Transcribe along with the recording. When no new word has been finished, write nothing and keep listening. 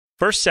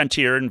First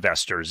Sentier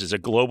Investors is a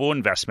global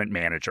investment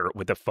manager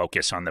with a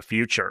focus on the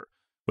future.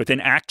 With an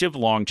active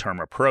long-term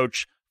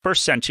approach,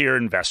 First Sentier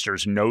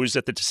Investors knows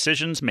that the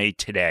decisions made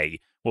today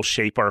will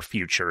shape our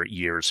future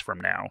years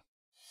from now.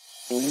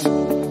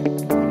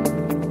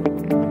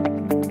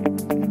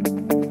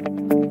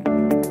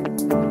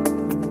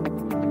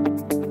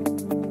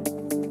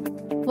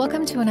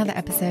 Welcome to another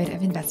episode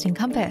of Investing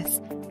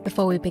Compass.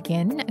 Before we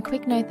begin, a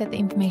quick note that the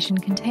information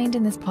contained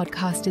in this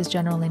podcast is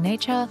general in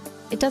nature.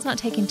 It does not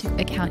take into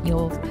account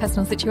your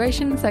personal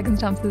situation,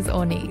 circumstances,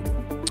 or needs.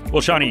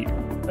 Well, Shani,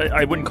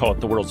 I wouldn't call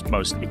it the world's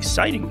most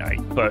exciting night,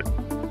 but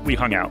we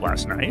hung out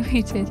last night.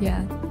 We did,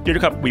 yeah.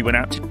 We went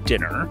out to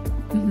dinner,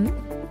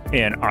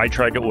 and I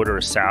tried to order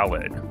a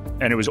salad,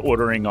 and it was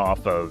ordering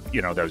off of,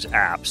 those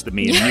apps, the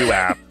Me and You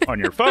app on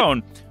your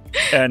phone.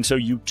 And so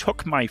you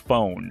took my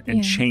phone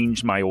and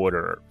changed my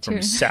order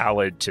from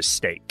salad to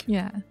steak.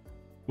 Yeah.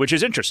 Which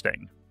is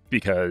interesting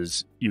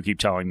because you keep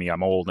telling me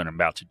I'm old and I'm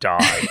about to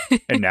die,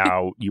 and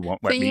now you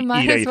won't let me eat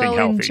anything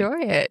healthy. Enjoy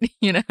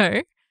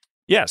it,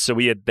 Yeah, so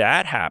we had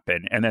that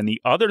happen. And then the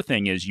other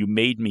thing is you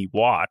made me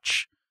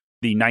watch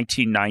the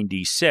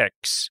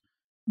 1996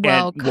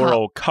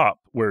 World Cup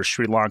where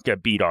Sri Lanka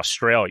beat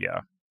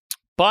Australia.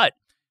 But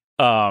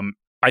I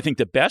think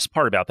the best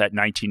part about that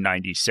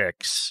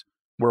 1996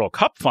 World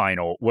Cup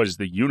final was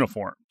the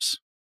uniforms.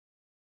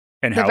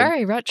 And They're how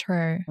very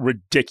retro.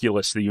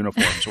 Ridiculous the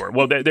uniforms were.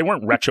 Well, they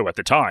weren't retro at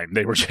the time.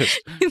 They were just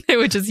uniforms.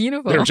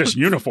 They were just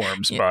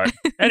uniforms. Yeah.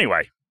 But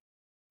anyway,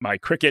 my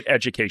cricket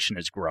education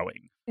is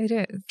growing. It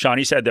is.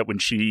 Shani said that when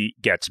she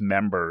gets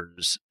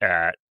members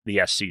at the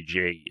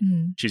SCG,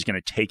 she's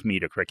going to take me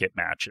to cricket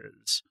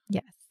matches.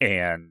 Yes.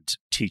 And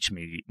teach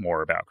me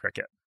more about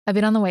cricket. I've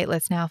been on the wait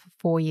list now for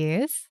 4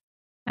 years.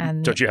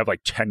 And don't you have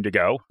like 10 to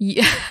go?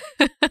 Yeah.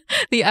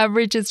 The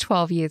average is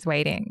 12 years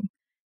waiting.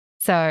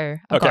 So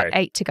I've got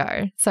 8 to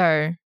go.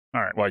 So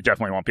all right. Well, I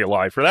definitely won't be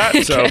alive for that.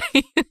 So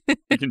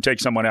you can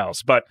take someone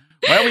else. But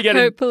why don't we get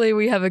Hopefully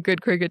we have a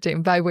good cricket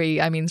team. By we,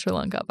 I mean Sri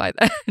Lanka by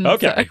then.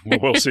 Okay. Well,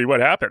 we'll see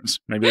what happens.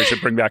 Maybe they should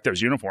bring back those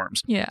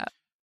uniforms. Yeah.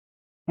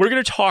 We're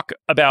going to talk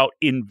about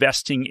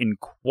investing in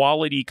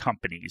quality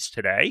companies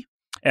today.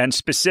 And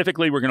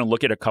specifically, we're going to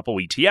look at a couple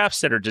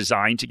ETFs that are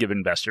designed to give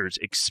investors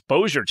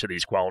exposure to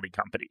these quality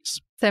companies.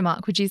 So,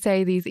 Mark, would you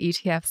say these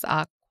ETFs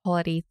are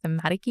quality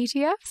thematic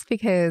ETFs?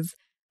 Because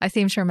I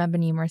seem to remember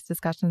numerous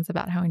discussions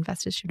about how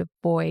investors should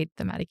avoid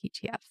thematic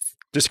ETFs.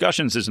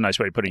 Discussions is a nice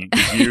way of putting it,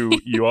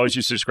 because you always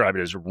used to describe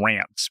it as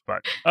rants.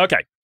 But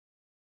okay,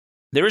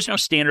 there is no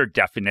standard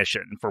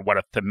definition for what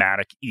a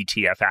thematic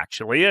ETF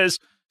actually is.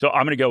 So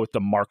I'm going to go with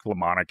the Mark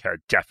LaMonica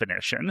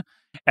definition.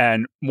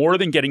 And more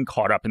than getting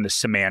caught up in the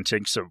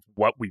semantics of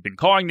what we've been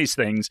calling these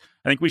things,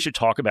 I think we should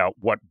talk about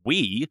what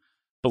we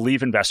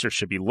believe investors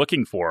should be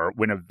looking for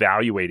when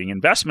evaluating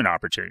investment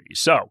opportunities.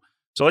 So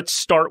let's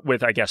start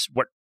with, I guess,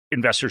 what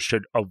investors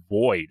should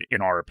avoid,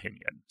 in our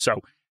opinion.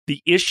 So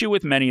the issue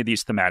with many of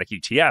these thematic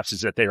ETFs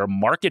is that they are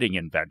marketing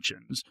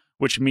inventions,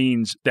 which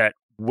means that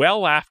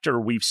well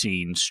after we've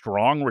seen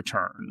strong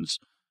returns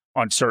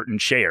on certain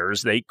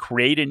shares, they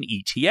create an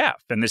ETF.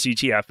 And this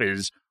ETF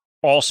is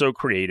also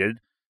created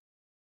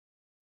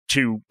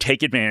to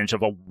take advantage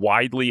of a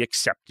widely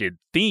accepted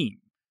theme.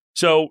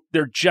 So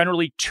there are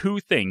generally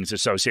two things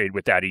associated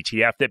with that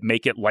ETF that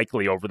make it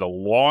likely over the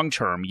long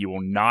term you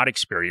will not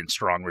experience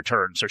strong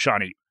returns. So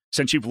Shani,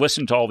 since you've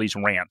listened to all these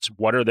rants,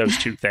 what are those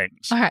two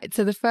things? All right.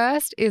 So the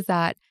first is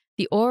that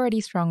the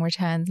already strong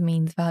returns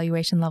means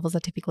valuation levels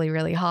are typically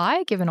really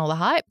high, given all the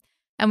hype.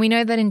 And we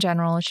know that in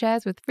general,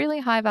 shares with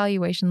really high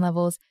valuation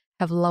levels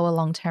have lower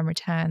long-term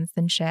returns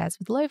than shares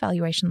with low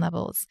valuation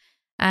levels.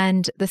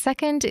 And the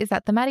second is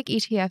that thematic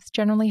ETFs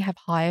generally have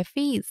higher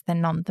fees than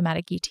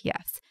non-thematic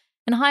ETFs.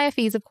 And higher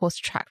fees, of course,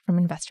 detract from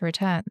investor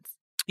returns.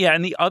 Yeah,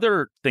 and the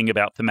other thing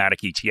about thematic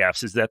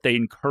ETFs is that they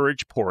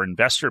encourage poor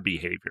investor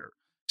behavior.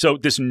 So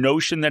this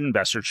notion that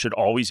investors should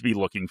always be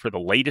looking for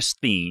the latest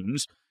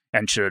themes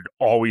and should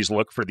always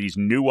look for these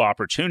new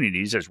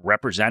opportunities as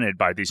represented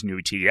by these new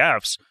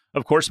ETFs,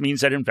 of course, means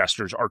that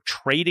investors are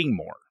trading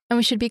more. And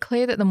we should be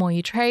clear that the more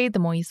you trade, the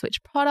more you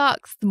switch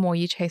products, the more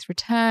you chase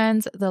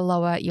returns, the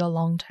lower your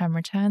long-term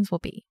returns will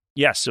be.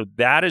 Yes, so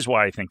that is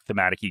why I think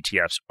thematic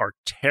ETFs are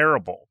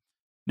terrible.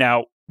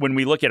 Now, when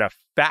we look at a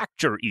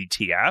factor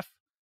ETF,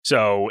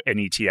 so an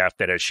ETF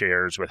that has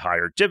shares with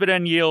higher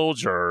dividend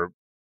yields, or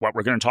what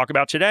we're going to talk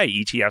about today,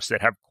 ETFs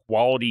that have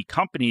quality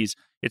companies,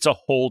 it's a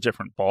whole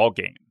different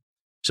ballgame.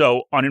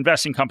 So on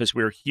Investing Compass,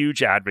 we're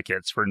huge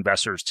advocates for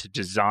investors to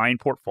design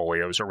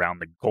portfolios around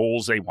the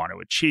goals they want to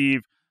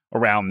achieve,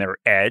 around their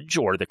edge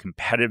or the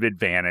competitive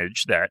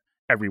advantage that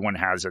everyone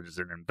has as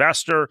an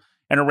investor,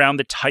 and around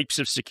the types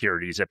of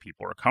securities that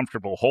people are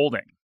comfortable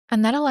holding.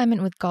 And that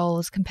alignment with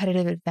goals,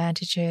 competitive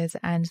advantages,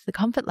 and the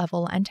comfort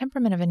level and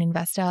temperament of an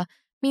investor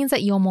means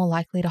that you're more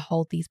likely to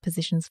hold these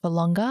positions for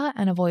longer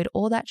and avoid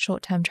all that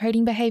short-term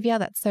trading behavior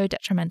that's so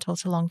detrimental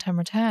to long-term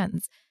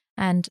returns.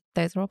 And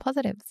those are all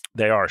positives.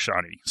 They are,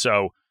 Shani.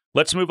 So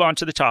let's move on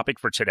to the topic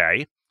for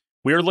today.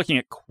 We are looking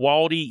at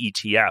quality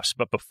ETFs,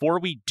 but before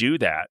we do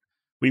that,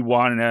 we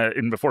want to,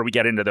 and before we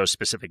get into those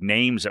specific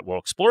names that we'll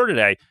explore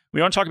today,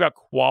 we want to talk about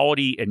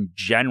quality in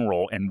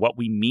general and what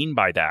we mean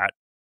by that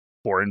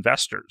for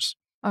investors.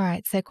 All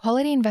right, so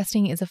quality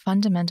investing is a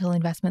fundamental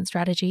investment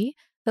strategy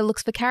that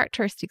looks for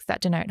characteristics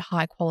that denote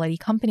high quality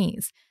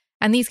companies.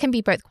 And these can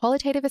be both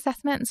qualitative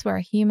assessments where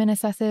a human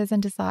assesses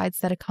and decides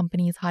that a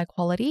company is high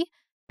quality,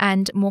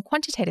 and more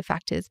quantitative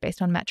factors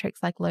based on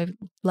metrics like low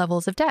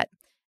levels of debt.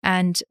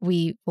 And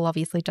we will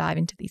obviously dive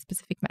into these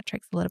specific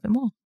metrics a little bit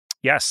more.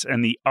 Yes.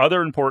 And the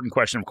other important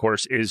question, of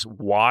course, is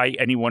why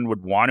anyone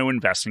would want to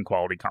invest in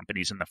quality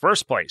companies in the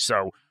first place.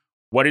 So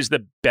what is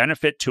the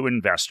benefit to an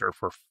investor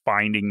for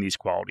finding these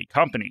quality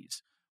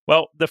companies?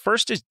 Well, the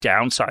first is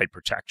downside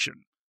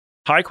protection.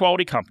 High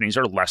quality companies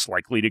are less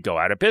likely to go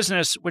out of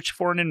business, which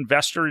for an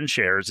investor in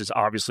shares is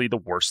obviously the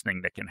worst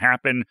thing that can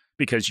happen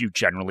because you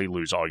generally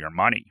lose all your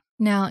money.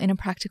 Now, in a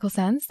practical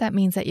sense, that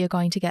means that you're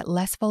going to get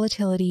less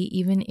volatility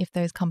even if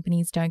those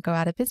companies don't go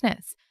out of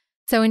business.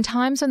 So in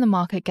times when the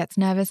market gets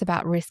nervous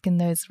about risk and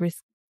those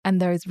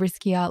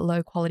riskier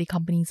low quality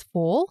companies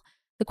fall,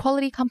 the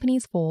quality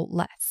companies fall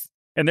less.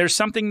 And there's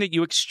something that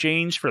you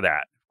exchange for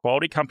that.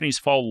 Quality companies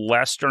fall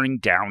less during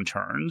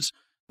downturns,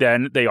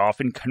 then they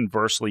often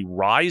conversely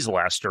rise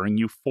less during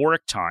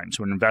euphoric times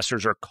when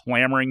investors are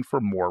clamoring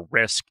for more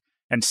risk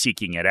and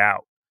seeking it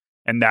out.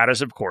 And that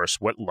is, of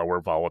course, what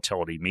lower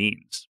volatility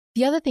means.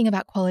 The other thing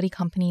about quality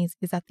companies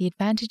is that the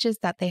advantages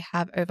that they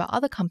have over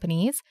other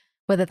companies,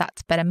 whether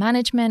that's better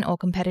management or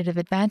competitive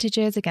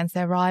advantages against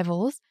their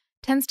rivals,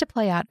 tends to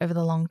play out over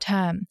the long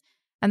term.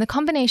 And the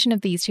combination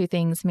of these two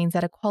things means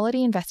that a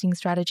quality investing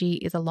strategy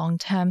is a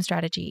long-term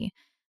strategy.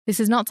 This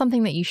is not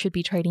something that you should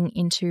be trading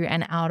into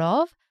and out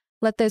of.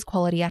 Let those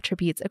quality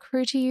attributes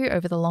accrue to you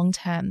over the long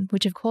term,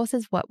 which of course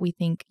is what we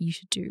think you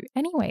should do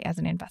anyway as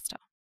an investor.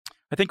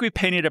 I think we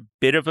painted a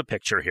bit of a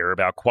picture here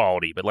about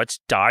quality, but let's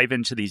dive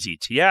into these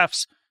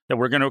ETFs that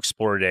we're going to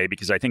explore today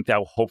because I think that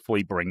will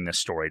hopefully bring this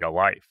story to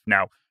life.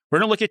 Now, we're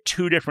going to look at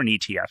two different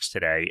ETFs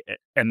today,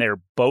 and they're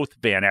both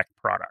VanEck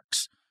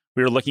products.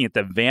 We are looking at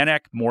the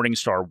VanEck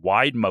Morningstar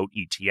Wide Moat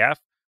ETF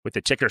with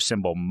the ticker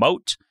symbol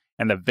MOAT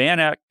and the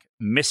VanEck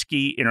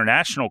MSCI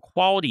International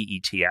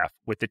Quality ETF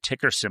with the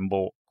ticker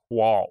symbol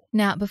QUAL.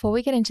 Now, before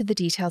we get into the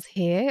details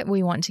here,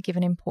 we want to give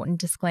an important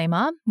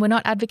disclaimer. We're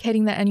not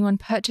advocating that anyone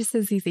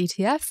purchases these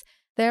ETFs.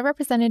 They're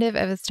representative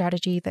of a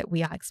strategy that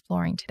we are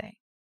exploring today.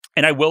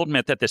 And I will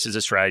admit that this is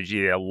a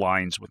strategy that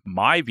aligns with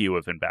my view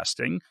of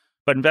investing,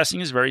 but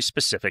investing is very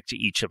specific to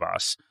each of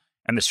us.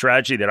 And the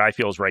strategy that I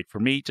feel is right for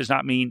me does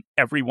not mean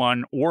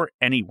everyone or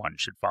anyone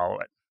should follow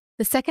it.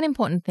 The second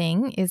important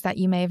thing is that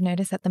you may have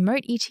noticed that the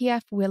MOAT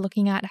ETF we're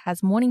looking at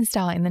has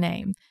Morningstar in the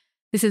name.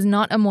 This is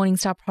not a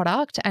Morningstar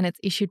product and it's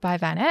issued by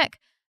VanEck,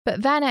 but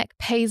VanEck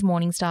pays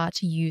Morningstar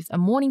to use a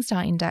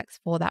Morningstar index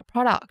for that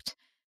product.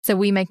 So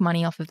we make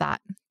money off of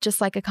that.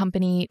 Just like a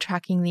company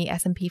tracking the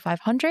S&P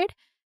 500,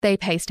 they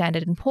pay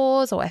Standard &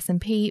 Poor's or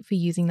S&P for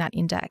using that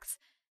index.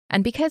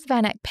 And because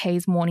VanEck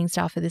pays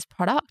Morningstar for this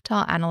product,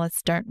 our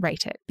analysts don't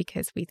rate it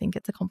because we think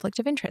it's a conflict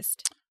of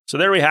interest. So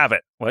there we have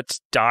it.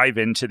 Let's dive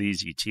into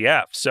these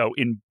ETFs. So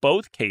in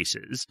both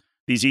cases,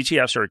 these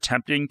ETFs are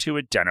attempting to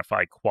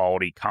identify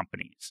quality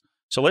companies.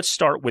 So let's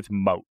start with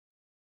MOAT.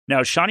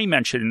 Now, Shani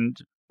mentioned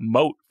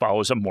MOAT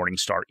follows a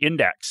Morningstar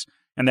index,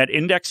 and that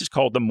index is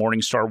called the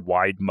Morningstar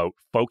Wide Moat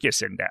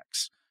Focus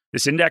Index.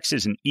 This index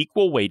is an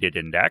equal weighted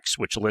index,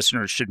 which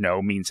listeners should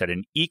know means that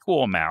an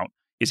equal amount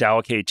is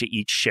allocated to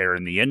each share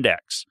in the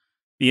index.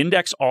 The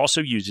index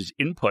also uses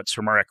inputs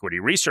from our equity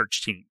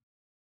research team.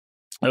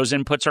 Those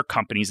inputs are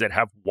companies that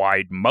have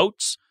wide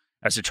moats,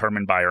 as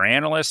determined by our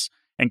analysts,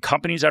 and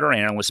companies that our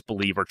analysts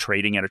believe are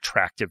trading at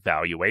attractive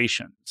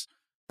valuations.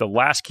 The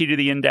last key to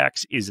the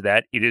index is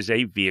that it is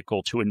a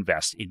vehicle to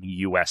invest in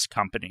U.S.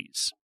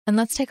 companies. And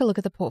let's take a look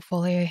at the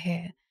portfolio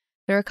here.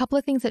 There are a couple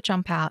of things that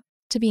jump out.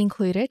 To be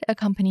included, a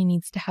company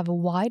needs to have a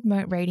wide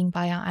moat rating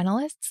by our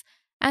analysts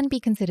and be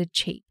considered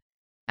cheap.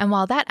 And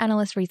while that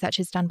analyst research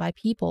is done by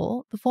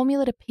people, the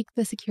formula to pick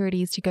the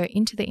securities to go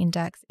into the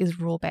index is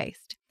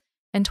rule-based.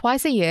 And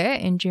twice a year,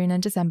 in June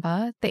and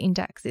December, the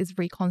index is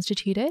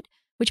reconstituted,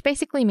 which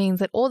basically means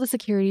that all the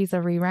securities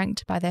are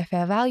re-ranked by their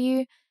fair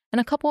value, and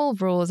a couple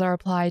of rules are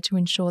applied to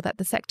ensure that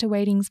the sector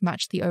weightings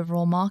match the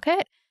overall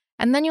market,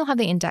 and then you'll have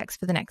the index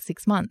for the next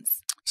 6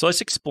 months. So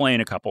let's explain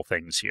a couple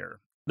things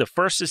here. The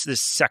first is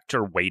this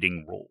sector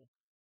weighting rule.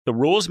 The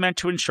rule is meant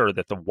to ensure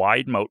that the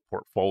wide moat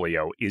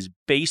portfolio is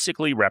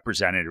basically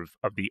representative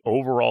of the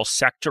overall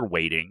sector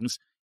weightings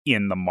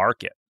in the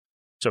market.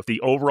 So if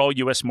the overall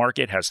U.S.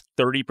 market has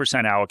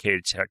 30%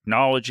 allocated to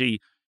technology,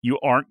 you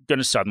aren't going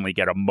to suddenly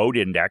get a moat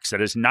index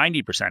that is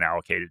 90%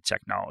 allocated to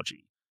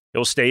technology.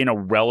 It'll stay in a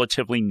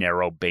relatively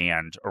narrow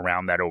band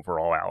around that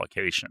overall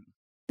allocation.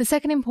 The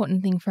second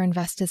important thing for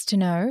investors to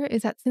know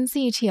is that since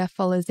the ETF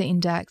follows the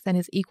index and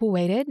is equal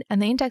weighted,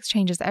 and the index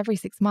changes every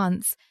 6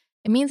 months,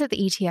 it means that the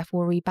ETF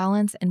will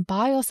rebalance and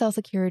buy or sell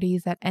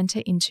securities that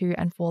enter into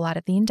and fall out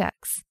of the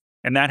index.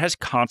 And that has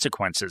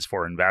consequences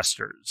for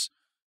investors.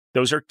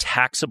 Those are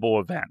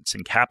taxable events,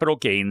 and capital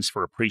gains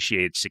for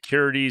appreciated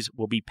securities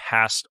will be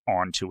passed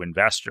on to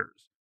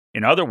investors.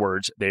 In other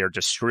words, they are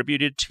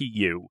distributed to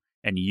you,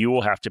 and you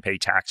will have to pay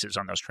taxes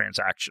on those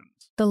transactions.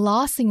 The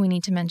last thing we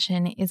need to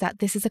mention is that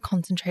this is a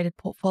concentrated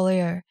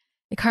portfolio.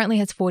 It currently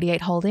has 48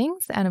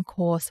 holdings, and of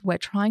course, we're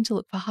trying to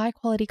look for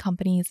high-quality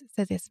companies,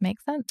 so this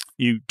makes sense.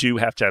 You do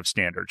have to have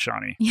standards,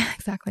 Shani. Yeah,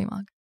 exactly,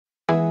 Mark.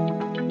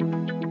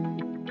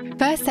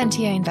 First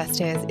Sentier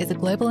Investors is a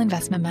global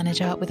investment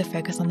manager with a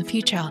focus on the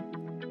future.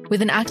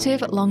 With an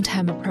active,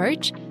 long-term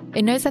approach,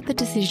 it knows that the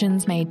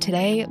decisions made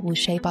today will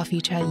shape our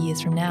future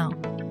years from now.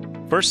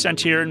 First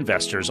Sentier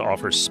Investors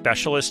offers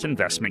specialist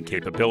investment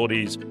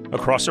capabilities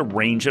across a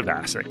range of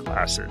asset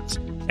classes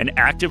and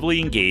actively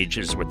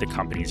engages with the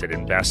companies it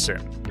invests in.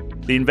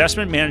 The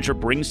investment manager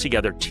brings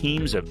together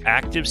teams of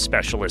active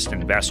specialist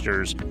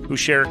investors who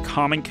share a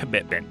common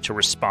commitment to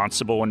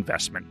responsible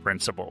investment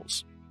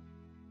principles.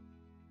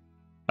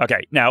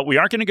 Okay, now we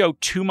aren't going to go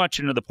too much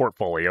into the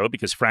portfolio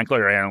because, frankly,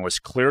 our analysts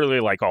clearly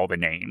like all the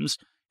names,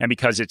 and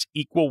because it's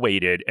equal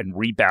weighted and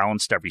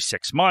rebalanced every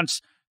 6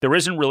 months, there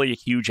isn't really a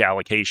huge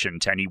allocation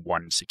to any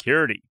one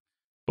security.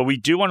 But we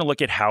do want to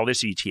look at how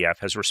this ETF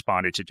has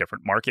responded to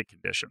different market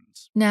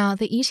conditions. Now,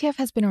 the ETF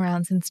has been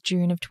around since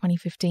June of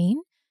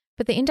 2015,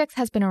 but the index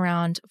has been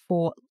around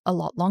for a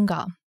lot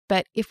longer.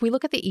 But if we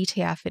look at the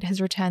ETF, it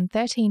has returned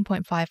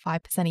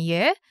 13.55% a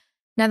year.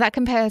 Now, that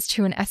compares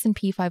to an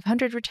S&P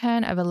 500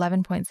 return of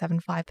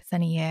 11.75%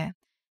 a year.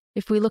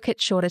 If we look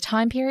at shorter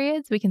time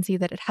periods, we can see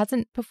that it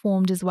hasn't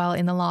performed as well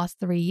in the last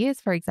 3 years,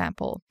 for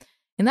example.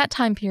 In that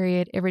time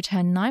period, it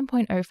returned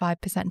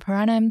 9.05% per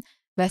annum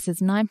versus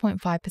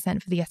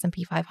 9.5% for the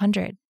S&P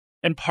 500.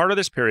 And part of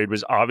this period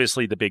was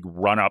obviously the big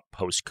run-up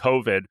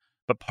post-COVID,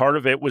 but part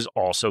of it was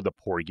also the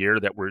poor year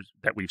that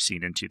we've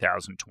seen in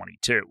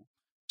 2022.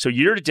 So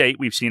year to date,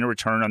 we've seen a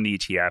return on the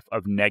ETF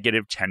of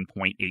negative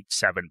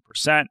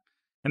 10.87%,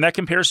 and that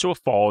compares to a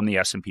fall in the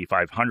S&P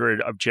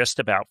 500 of just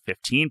about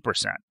 15%.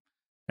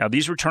 Now,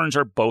 these returns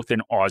are both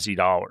in Aussie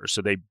dollars,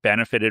 so they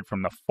benefited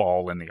from the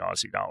fall in the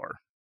Aussie dollar.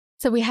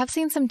 So we have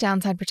seen some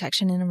downside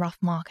protection in a rough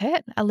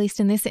market, at least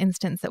in this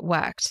instance it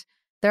worked.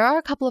 There are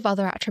a couple of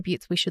other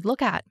attributes we should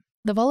look at.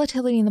 The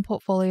volatility in the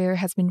portfolio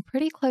has been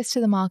pretty close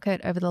to the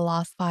market over the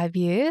last 5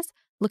 years,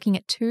 looking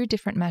at 2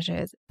 different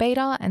measures,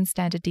 beta and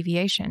standard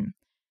deviation.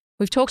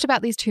 We've talked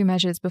about these 2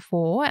 measures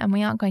before, and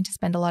we aren't going to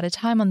spend a lot of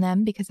time on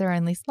them because they're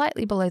only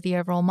slightly below the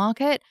overall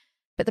market,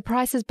 but the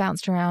price has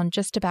bounced around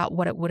just about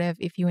what it would have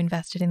if you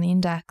invested in the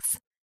index.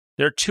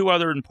 There are 2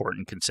 other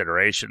important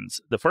considerations.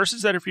 The first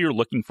is that if you're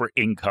looking for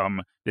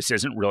income, this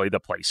isn't really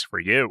the place for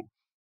you.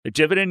 The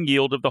dividend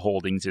yield of the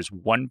holdings is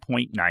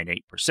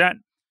 1.98%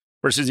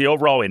 versus the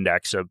overall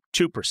index of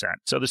 2%.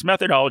 So this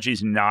methodology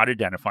is not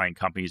identifying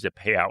companies that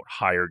pay out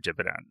higher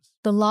dividends.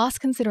 The last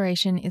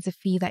consideration is a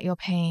fee that you're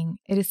paying.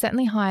 It is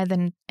certainly higher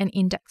than an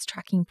index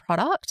tracking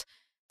product.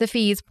 The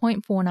fee is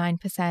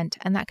 0.49%,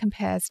 and that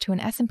compares to an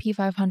S&P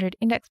 500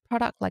 index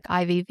product like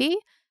IVV,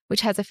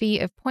 which has a fee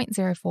of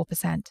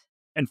 0.04%.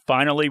 And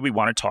finally, we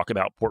want to talk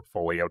about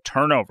portfolio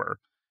turnover.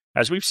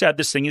 As we've said,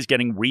 this thing is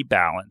getting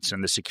rebalanced,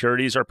 and the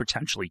securities are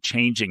potentially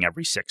changing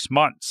every 6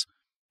 months.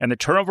 And the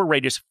turnover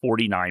rate is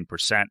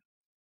 49%.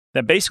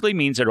 That basically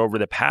means that over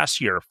the past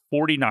year,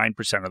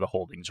 49% of the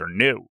holdings are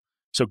new.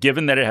 So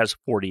given that it has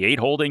 48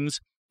 holdings,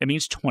 it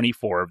means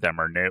 24 of them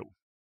are new.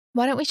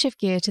 Why don't we shift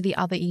gear to the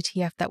other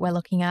ETF that we're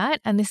looking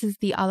at? And this is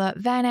the other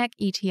VanEck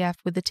ETF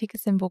with the ticker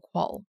symbol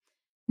QUAL.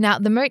 Now,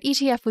 the MOAT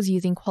ETF was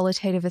using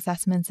qualitative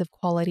assessments of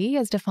quality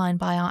as defined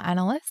by our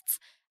analysts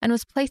and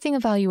was placing a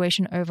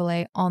valuation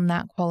overlay on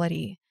that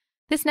quality.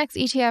 This next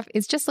ETF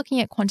is just looking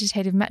at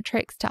quantitative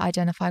metrics to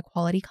identify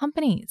quality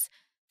companies.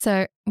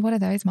 So what are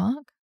those,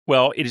 Mark?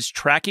 Well, it is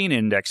tracking an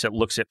index that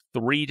looks at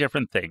 3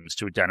 different things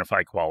to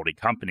identify quality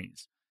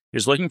companies. It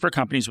is looking for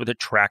companies with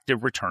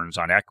attractive returns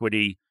on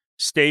equity,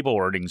 stable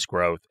earnings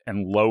growth,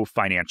 and low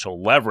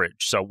financial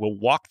leverage. So we'll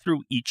walk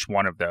through each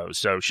one of those.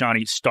 So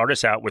Shani, start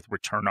us out with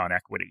return on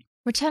equity.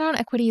 Return on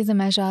equity is a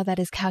measure that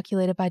is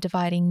calculated by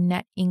dividing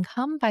net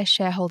income by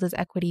shareholders'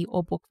 equity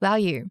or book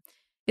value.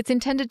 It's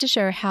intended to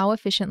show how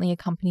efficiently a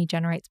company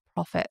generates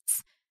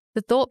profits.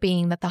 The thought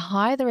being that the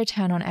higher the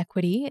return on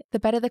equity, the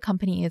better the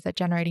company is at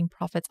generating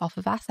profits off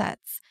of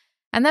assets.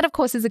 And that, of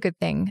course, is a good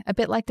thing, a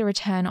bit like the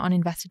return on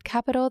invested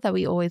capital that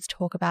we always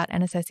talk about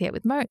and associate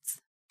with MOATs.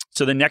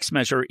 So the next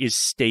measure is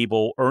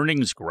stable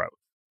earnings growth.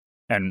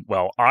 And,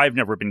 well, I've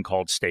never been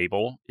called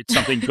stable. It's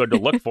something good to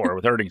look for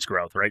with earnings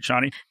growth, right,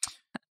 Shani?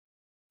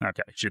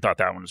 Okay, she thought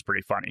that one was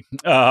pretty funny.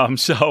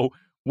 So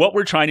what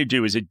we're trying to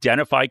do is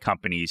identify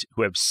companies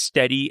who have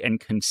steady and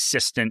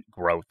consistent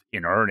growth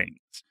in earnings.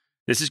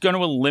 This is going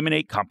to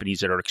eliminate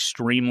companies that are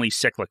extremely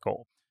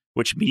cyclical,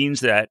 which means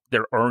that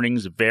their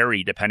earnings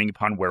vary depending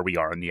upon where we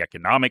are in the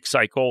economic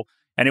cycle.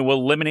 And it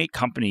will eliminate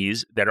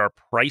companies that are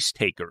price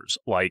takers,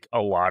 like a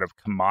lot of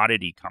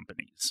commodity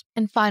companies.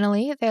 And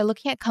finally, they're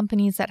looking at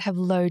companies that have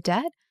low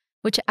debt,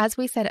 which, as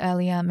we said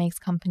earlier, makes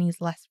companies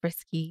less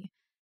risky.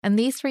 And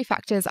these 3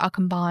 factors are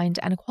combined,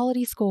 and a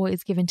quality score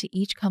is given to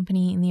each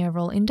company in the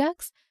overall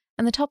index,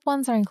 and the top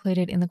ones are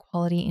included in the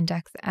quality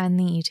index and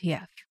the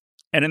ETF.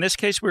 And in this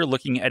case, we're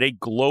looking at a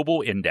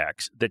global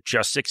index that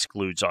just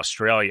excludes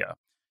Australia.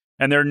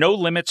 And there are no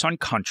limits on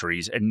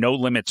countries and no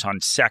limits on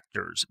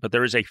sectors, but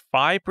there is a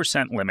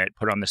 5% limit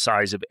put on the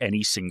size of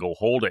any single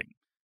holding.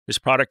 This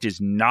product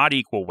is not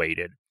equal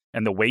weighted,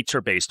 and the weights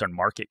are based on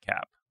market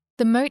cap.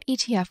 The MOAT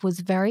ETF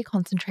was very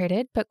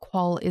concentrated, but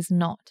QUAL is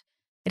not.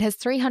 It has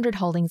 300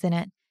 holdings in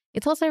it.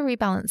 It's also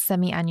rebalanced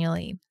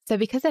semi-annually. So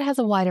because it has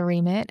a wider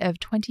remit of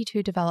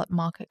 22 developed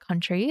market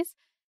countries,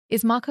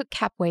 is market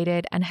cap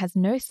weighted and has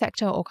no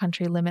sector or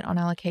country limit on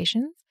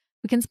allocations,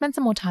 we can spend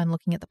some more time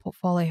looking at the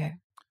portfolio.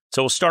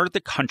 So we'll start at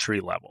the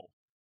country level.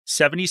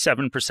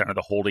 77% of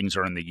the holdings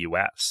are in the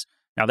US.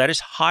 Now, that is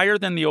higher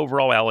than the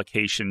overall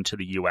allocation to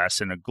the US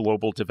in a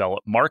global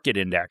developed market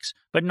index,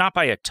 but not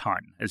by a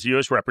ton, as the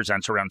US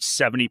represents around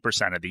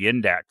 70% of the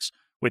index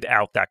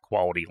without that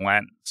quality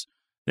lens.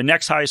 The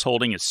next highest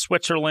holding is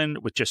Switzerland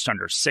with just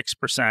under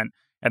 6%,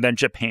 and then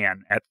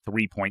Japan at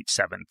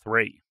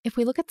 3.73. If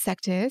we look at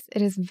sectors,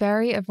 it is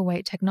very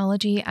overweight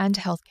technology and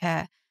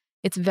healthcare.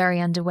 It's very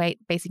underweight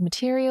basic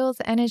materials,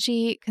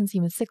 energy,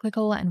 consumer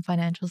cyclical, and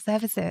financial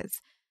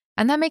services.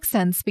 And that makes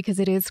sense because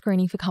it is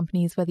screening for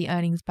companies where the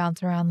earnings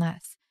bounce around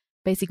less.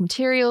 Basic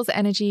materials,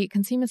 energy,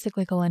 consumer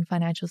cyclical, and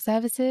financial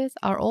services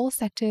are all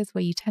sectors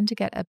where you tend to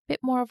get a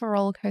bit more of a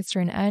roller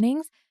coaster in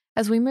earnings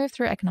as we move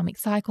through economic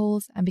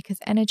cycles and because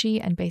energy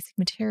and basic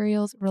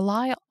materials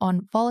rely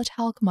on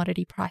volatile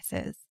commodity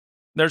prices.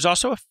 There's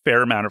also a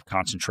fair amount of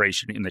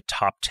concentration in the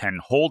top 10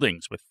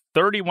 holdings, with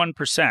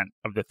 31%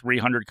 of the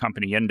 300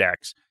 company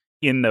index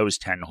in those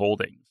 10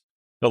 holdings.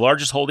 The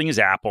largest holding is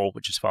Apple,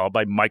 which is followed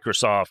by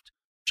Microsoft,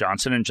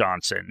 Johnson &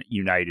 Johnson,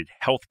 United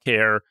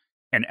Healthcare,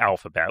 and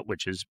Alphabet,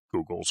 which is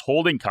Google's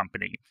holding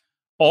company.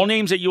 All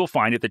names that you will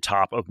find at the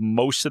top of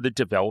most of the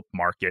developed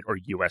market or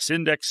US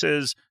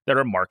indexes that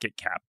are market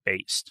cap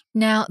based.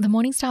 Now, the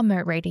Morningstar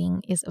MOAT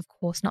rating is, of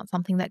course, not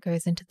something that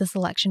goes into the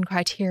selection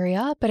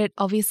criteria, but it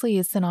obviously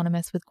is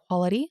synonymous with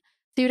quality,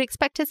 so you'd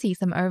expect to see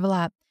some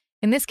overlap.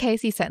 In this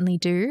case, you certainly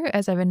do,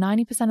 as over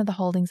 90% of the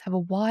holdings have a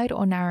wide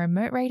or narrow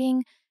MOAT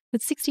rating,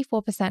 with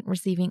 64%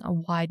 receiving a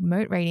wide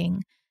MOAT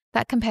rating.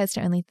 That compares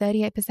to only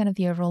 38% of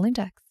the overall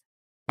index.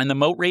 And the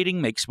MOAT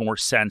rating makes more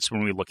sense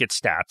when we look at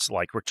stats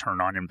like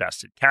return on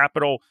invested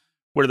capital,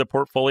 where the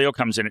portfolio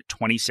comes in at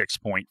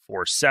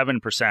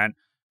 26.47%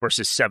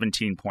 versus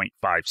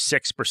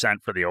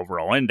 17.56% for the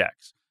overall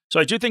index. So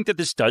I do think that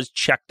this does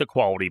check the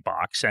quality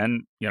box,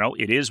 and,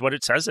 it is what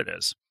it says it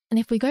is. And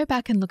if we go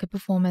back and look at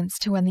performance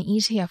to when the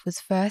ETF was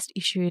first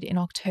issued in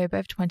October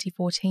of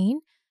 2014,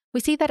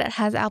 we see that it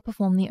has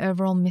outperformed the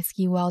overall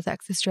MSCI World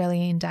Ex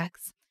Australia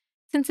Index.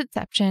 Since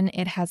inception,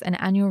 it has an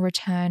annual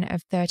return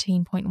of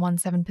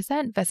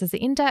 13.17% versus the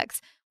index,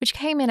 which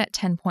came in at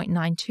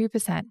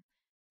 10.92%.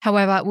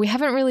 However, we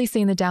haven't really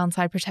seen the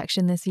downside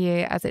protection this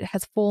year, as it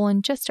has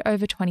fallen just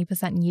over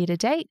 20% year to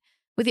date,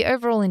 with the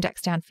overall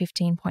index down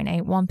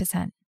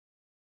 15.81%.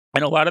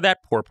 And a lot of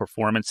that poor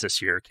performance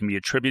this year can be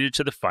attributed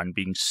to the fund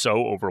being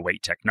so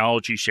overweight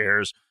technology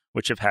shares,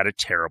 which have had a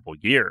terrible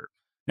year.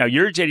 Now,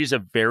 year to date is a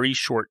very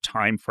short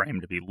time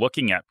frame to be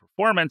looking at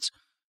performance,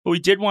 but we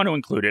did want to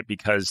include it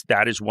because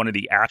that is one of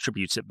the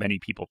attributes that many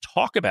people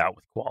talk about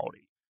with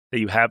quality, that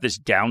you have this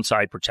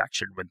downside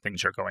protection when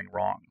things are going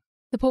wrong.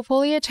 The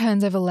portfolio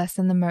turns over less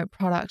than the MOAT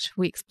product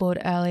we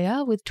explored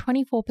earlier, with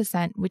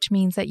 24%, which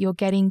means that you're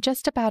getting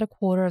just about a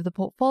quarter of the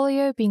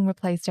portfolio being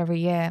replaced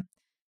every year.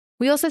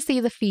 We also see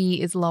the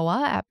fee is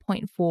lower at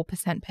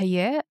 0.4% per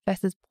year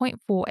versus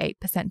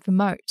 0.48% for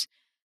MOAT.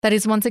 That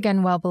is once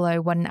again well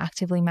below what an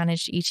actively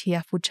managed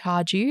ETF would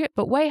charge you,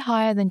 but way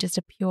higher than just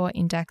a pure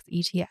index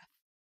ETF.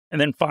 And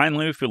then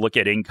finally, if we look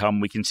at income,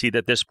 we can see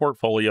that this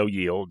portfolio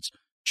yields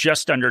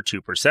just under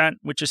 2%,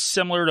 which is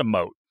similar to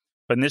MOAT.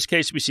 But in this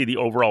case, we see the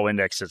overall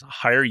index has a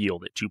higher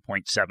yield at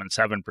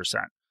 2.77%.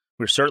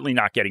 We're certainly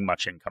not getting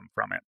much income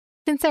from it.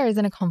 Since there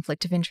isn't a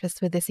conflict of interest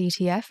with this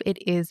ETF, it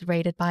is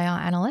rated by our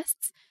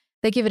analysts.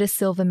 They give it a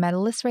silver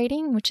medalist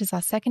rating, which is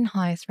our second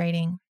highest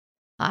rating.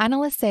 Our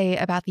analysts say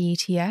about the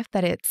ETF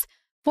that it's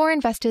for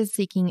investors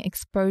seeking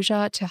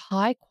exposure to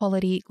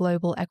high-quality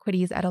global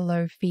equities at a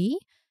low fee.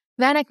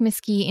 VanEck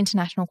MSCI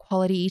International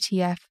Quality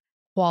ETF,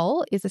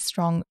 QUAL, is a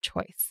strong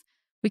choice.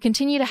 We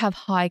continue to have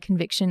high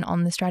conviction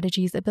on the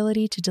strategy's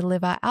ability to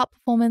deliver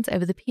outperformance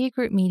over the peer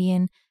group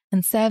median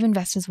and serve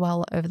investors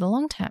well over the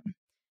long term.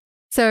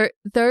 So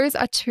those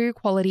are two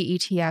quality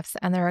ETFs,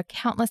 and there are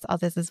countless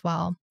others as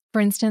well.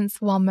 For instance,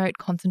 while MOAT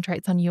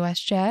concentrates on US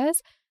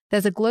shares,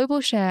 there's a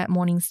global share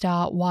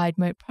Morningstar wide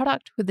MOAT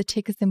product with the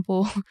ticker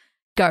symbol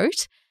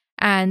GOAT,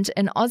 and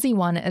an Aussie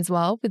one as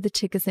well with the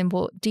ticker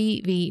symbol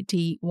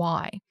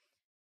DVDY.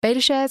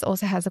 BetaShares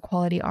also has a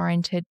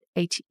quality-oriented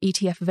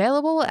ETF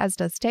available, as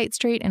does State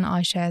Street and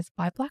iShares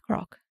by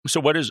BlackRock. So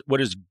what is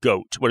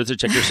GOAT? What does the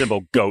ticker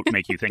symbol GOAT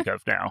make you think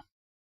of now?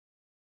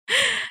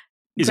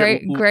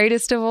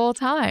 Greatest of all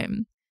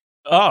time.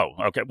 Oh,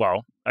 okay.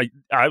 Well,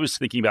 I was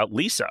thinking about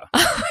Lisa.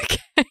 Okay.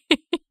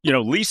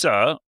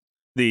 Lisa,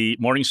 the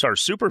Morningstar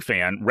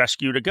superfan,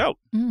 rescued a goat.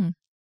 Mm.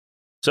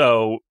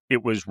 So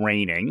it was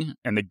raining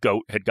and the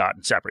goat had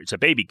gotten separated. It's a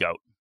baby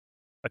goat,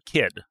 a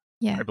kid.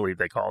 I believe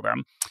they call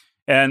them.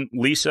 And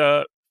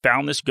Lisa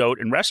found this goat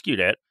and rescued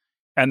it.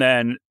 And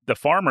then the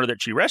farmer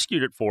that she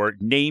rescued it for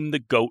named the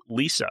goat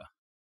Lisa.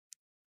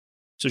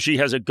 So she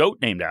has a goat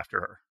named after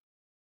her.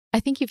 I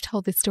think you've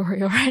told this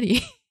story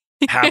already.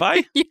 Have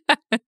I?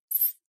 Yes.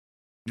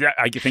 Yeah,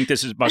 I think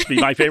this must be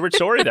my favorite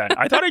story then.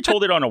 I thought I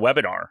told it on a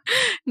webinar.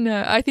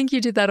 No, I think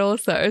you did that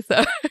also.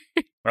 So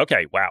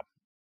Okay, wow.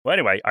 Well,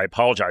 anyway, I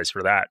apologize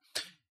for that.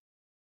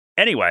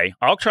 Anyway,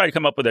 I'll try to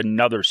come up with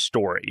another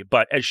story.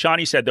 But as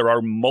Shani said, there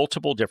are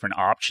multiple different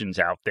options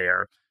out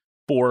there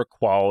for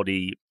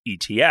quality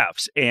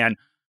ETFs. And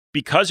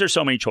because there's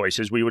so many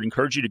choices, we would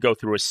encourage you to go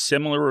through a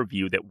similar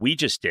review that we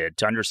just did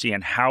to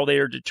understand how they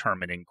are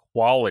determining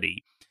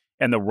quality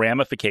and the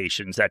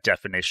ramifications that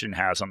definition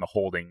has on the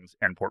holdings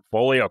and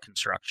portfolio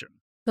construction.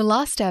 the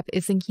last step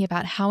is thinking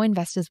about how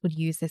investors would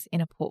use this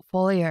in a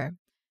portfolio.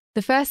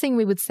 The first thing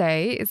we would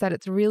say is that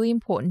it's really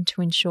important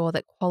to ensure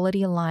that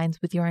quality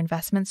aligns with your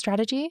investment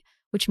strategy,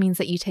 which means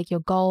that you take your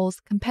goals,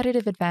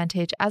 competitive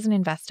advantage as an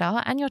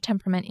investor, and your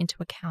temperament into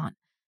account.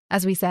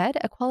 As we said,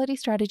 a quality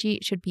strategy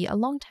should be a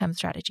long-term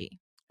strategy.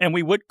 And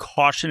we would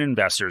caution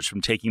investors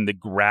from taking the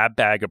grab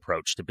bag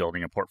approach to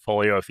building a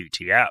portfolio of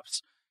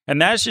ETFs.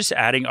 And that is just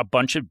adding a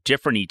bunch of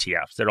different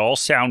ETFs that all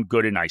sound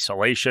good in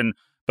isolation,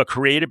 but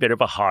create a bit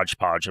of a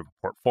hodgepodge of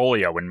a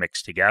portfolio when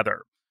mixed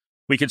together.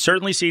 We could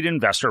certainly see an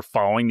investor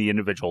following the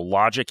individual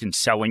logic and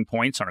selling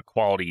points on a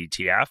quality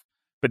ETF,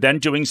 but then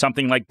doing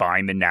something like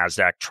buying the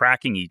NASDAQ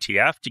tracking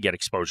ETF to get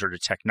exposure to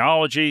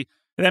technology,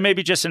 and then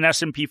maybe just an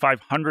S&P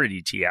 500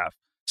 ETF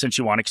since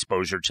you want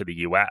exposure to the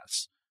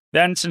US.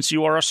 Then, since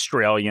you are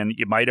Australian,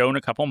 you might own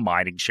a couple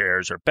mining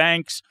shares or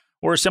banks,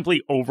 or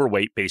simply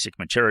overweight basic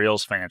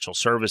materials, financial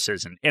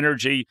services, and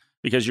energy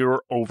because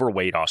you're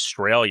overweight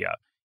Australia,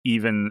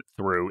 even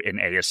through an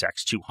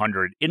ASX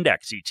 200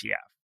 index ETF.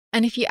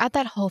 And if you add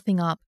that whole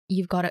thing up,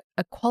 you've got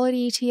a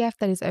quality ETF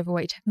that is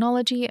overweight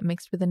technology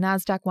mixed with a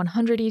NASDAQ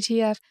 100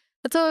 ETF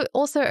that's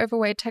also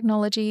overweight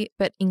technology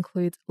but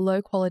includes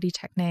low quality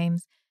tech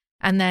names.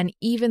 And then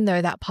even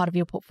though that part of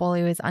your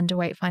portfolio is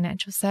underweight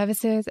financial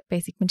services,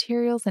 basic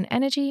materials, and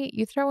energy,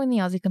 you throw in the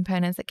Aussie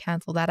components that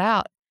cancel that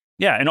out.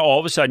 Yeah, and all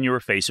of a sudden you were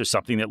faced with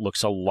something that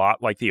looks a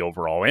lot like the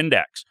overall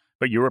index,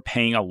 but you were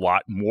paying a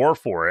lot more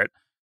for it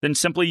than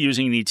simply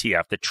using an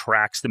ETF that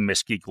tracks the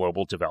MSCI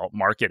Global Developed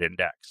Market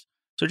Index.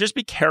 So just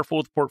be careful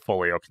with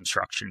portfolio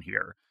construction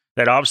here.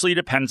 That obviously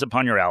depends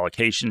upon your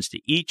allocations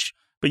to each,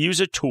 but use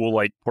a tool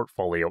like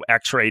Portfolio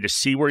X-Ray to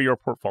see where your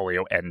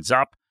portfolio ends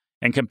up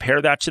and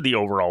compare that to the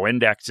overall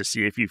index to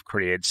see if you've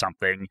created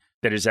something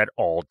that is at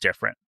all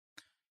different.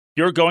 If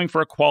you're going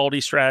for a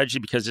quality strategy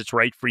because it's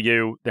right for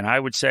you, then I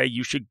would say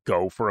you should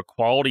go for a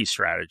quality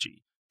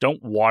strategy.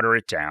 Don't water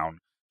it down.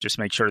 Just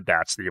make sure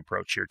that's the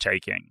approach you're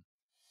taking.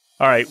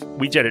 All right,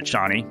 we did it,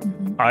 Shani.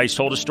 Mm-hmm. I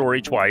told a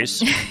story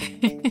twice,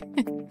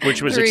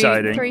 which was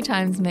exciting. 3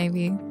 times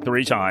maybe.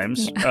 3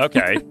 times.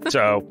 Okay,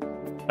 so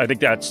I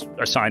think that's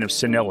a sign of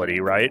senility,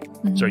 right?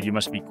 Mm-hmm. So you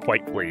must be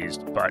quite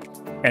pleased. But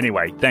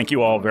anyway, thank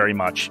you all very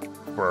much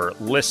for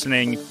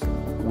listening.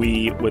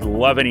 We would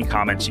love any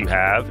comments you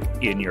have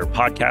in your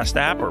podcast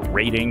app or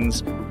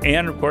ratings.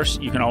 And of course,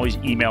 you can always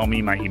email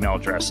me. My email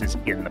address is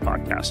in the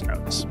podcast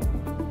notes.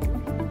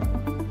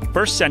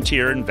 First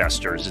Sentier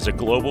Investors is a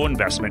global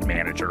investment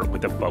manager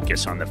with a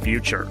focus on the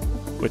future.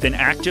 With an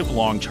active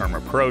long-term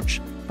approach,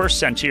 First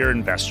Sentier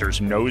Investors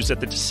knows that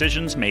the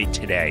decisions made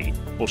today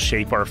will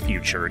shape our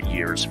future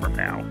years from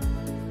now.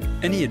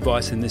 Any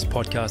advice in this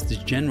podcast is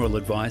general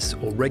advice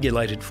or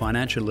regulated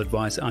financial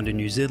advice under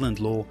New Zealand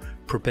law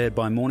prepared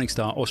by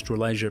Morningstar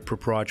Australasia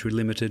Proprietary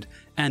Limited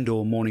and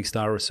or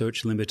Morningstar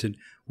Research Limited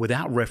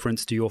without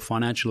reference to your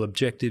financial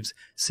objectives,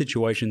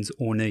 situations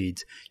or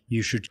needs.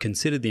 You should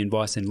consider the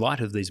advice in light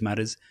of these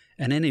matters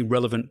and any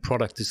relevant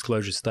product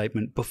disclosure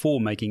statement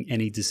before making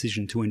any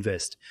decision to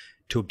invest.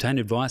 To obtain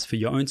advice for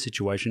your own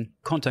situation,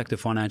 contact a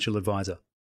financial advisor.